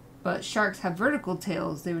 but sharks have vertical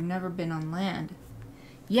tails. They've never been on land.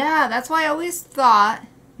 Yeah, that's why I always thought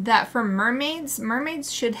that for mermaids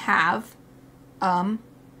should have,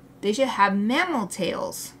 they should have mammal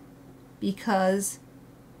tails, because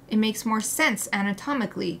it makes more sense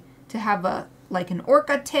anatomically to have like an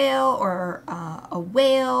orca tail or a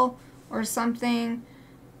whale or something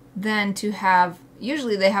than to have,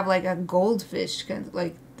 usually they have like a goldfish,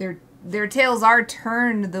 like their tails are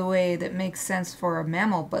turned the way that makes sense for a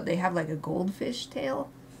mammal, but they have like a goldfish tail.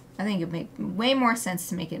 I think it makes way more sense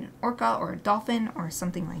to make it an orca or a dolphin or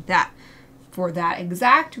something like that, for that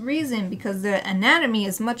exact reason, because the anatomy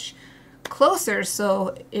is much closer,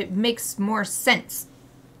 so it makes more sense.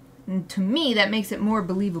 And to me, that makes it more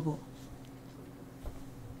believable.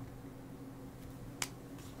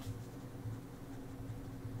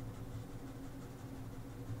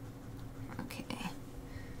 Okay.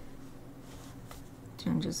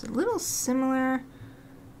 Doing just a little similar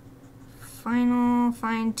final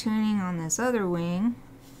fine-tuning on this other wing.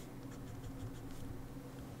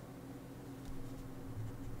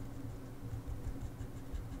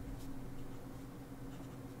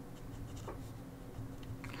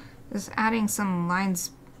 Just adding some lines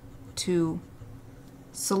to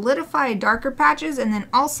solidify darker patches, and then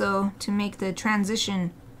also to make the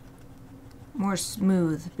transition more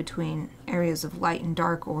smooth between areas of light and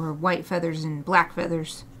dark, or white feathers and black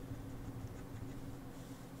feathers.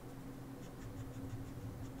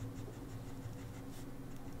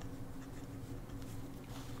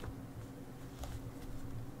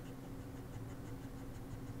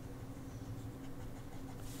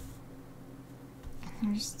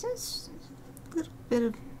 There's just a little bit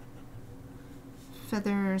of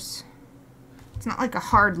feathers. It's not like a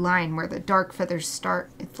hard line where the dark feathers start.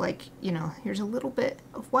 It's like, you know, here's a little bit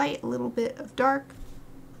of white, a little bit of dark.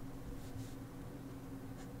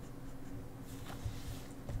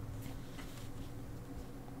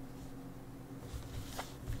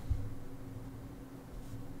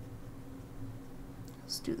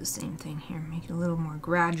 Let's do the same thing here, make it a little more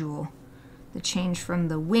gradual. The change from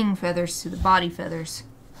the wing feathers to the body feathers.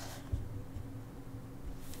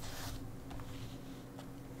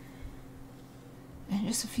 And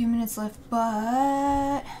just a few minutes left,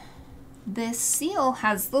 but this seal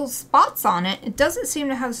has little spots on it. It doesn't seem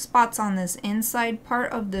to have spots on this inside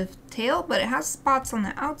part of the tail, but it has spots on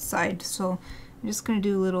the outside. So I'm just gonna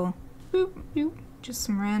do a little boop, boop, just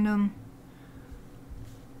some random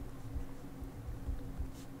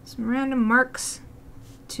marks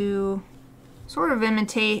to sort of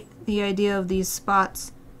imitate the idea of these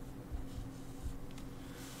spots.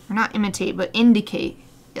 Or not imitate, but indicate.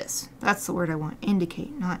 Yes, that's the word I want.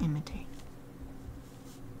 Indicate, not imitate.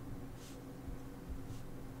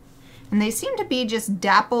 And they seem to be just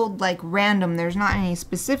dappled like random. There's not any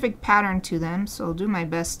specific pattern to them, so I'll do my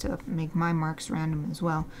best to make my marks random as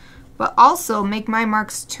well. But also make my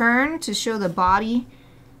marks turn to show the body,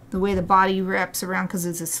 the way the body wraps around, because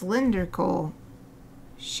it's a cylindrical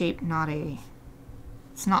shape, not a...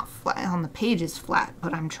 It's not flat. On the page it's flat,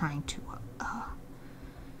 but I'm trying to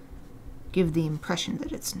give the impression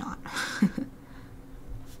that it's not.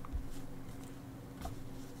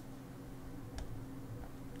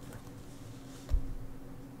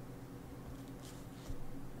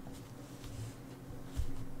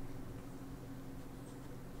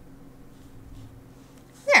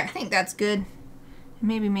 There, I think that's good.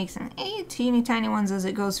 Maybe make some teeny tiny ones as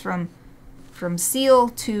it goes from seal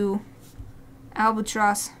to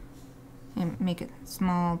albatross, and make it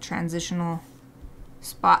small transitional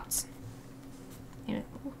spots. Maybe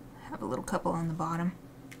have a little couple on the bottom.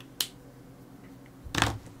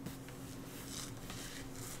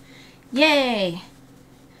 Yay!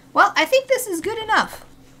 Well, I think this is good enough.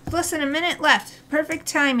 Less than a minute left. Perfect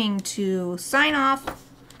timing to sign off.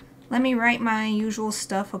 Let me write my usual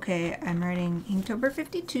stuff. Okay, I'm writing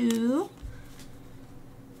Inktober52.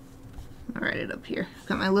 I'll write it up here. I've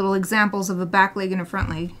got my little examples of a back leg and a front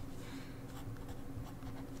leg.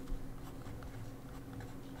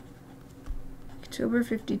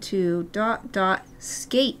 Inktober52 ...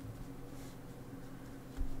 skate.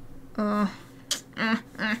 Right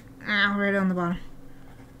on the bottom.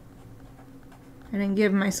 I didn't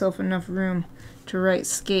give myself enough room to write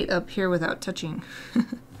skate up here without touching.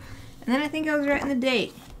 And then I think I was writing the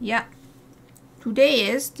date. Yeah. Today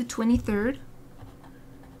is the 23rd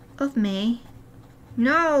of May.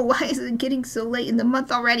 No, why is it getting so late in the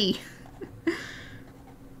month already?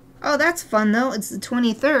 Oh, that's fun though. It's the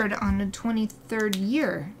 23rd on the 23rd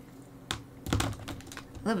year.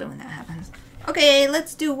 Love it when that happens. Okay,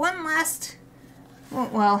 let's do one last...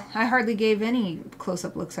 Well, I hardly gave any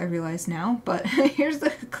close-up looks, I realize now, but here's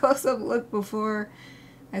the close-up look before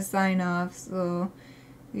I sign off. So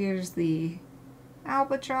here's the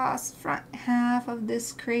albatross front half of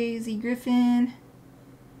this crazy griffin,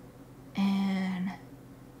 and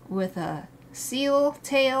with a seal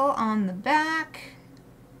tail on the back.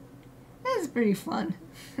 That's pretty fun.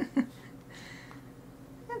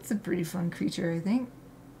 That's a pretty fun creature, I think.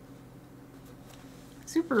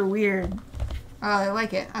 Super weird. Oh, I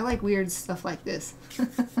like it. I like weird stuff like this.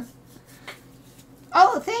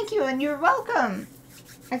 Oh, thank you, and you're welcome.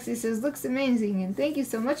 Actually says, looks amazing, and thank you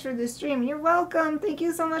so much for this stream. You're welcome. Thank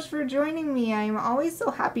you so much for joining me. I am always so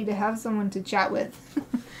happy to have someone to chat with.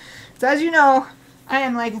 So as you know, I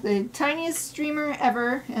am like the tiniest streamer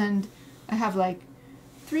ever, and I have like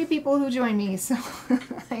 3 people who join me, so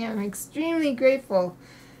I am extremely grateful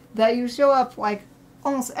that you show up like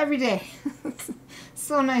almost every day. It's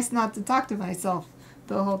so nice not to talk to myself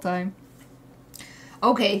the whole time.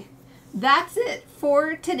 Okay, that's it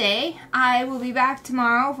for today. I will be back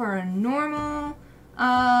tomorrow for a normal,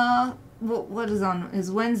 what is on, is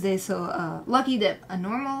Wednesday, so lucky dip, a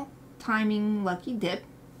normal timing lucky dip.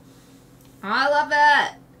 I love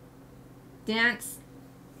that. Dance.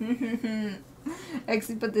 I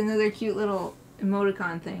actually put another cute little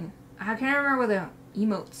emoticon thing. I can't remember what the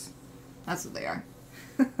emotes. That's what they are.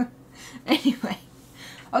 Anyway.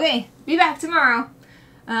 Okay, be back tomorrow.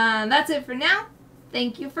 That's it for now.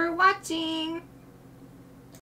 Thank you for watching.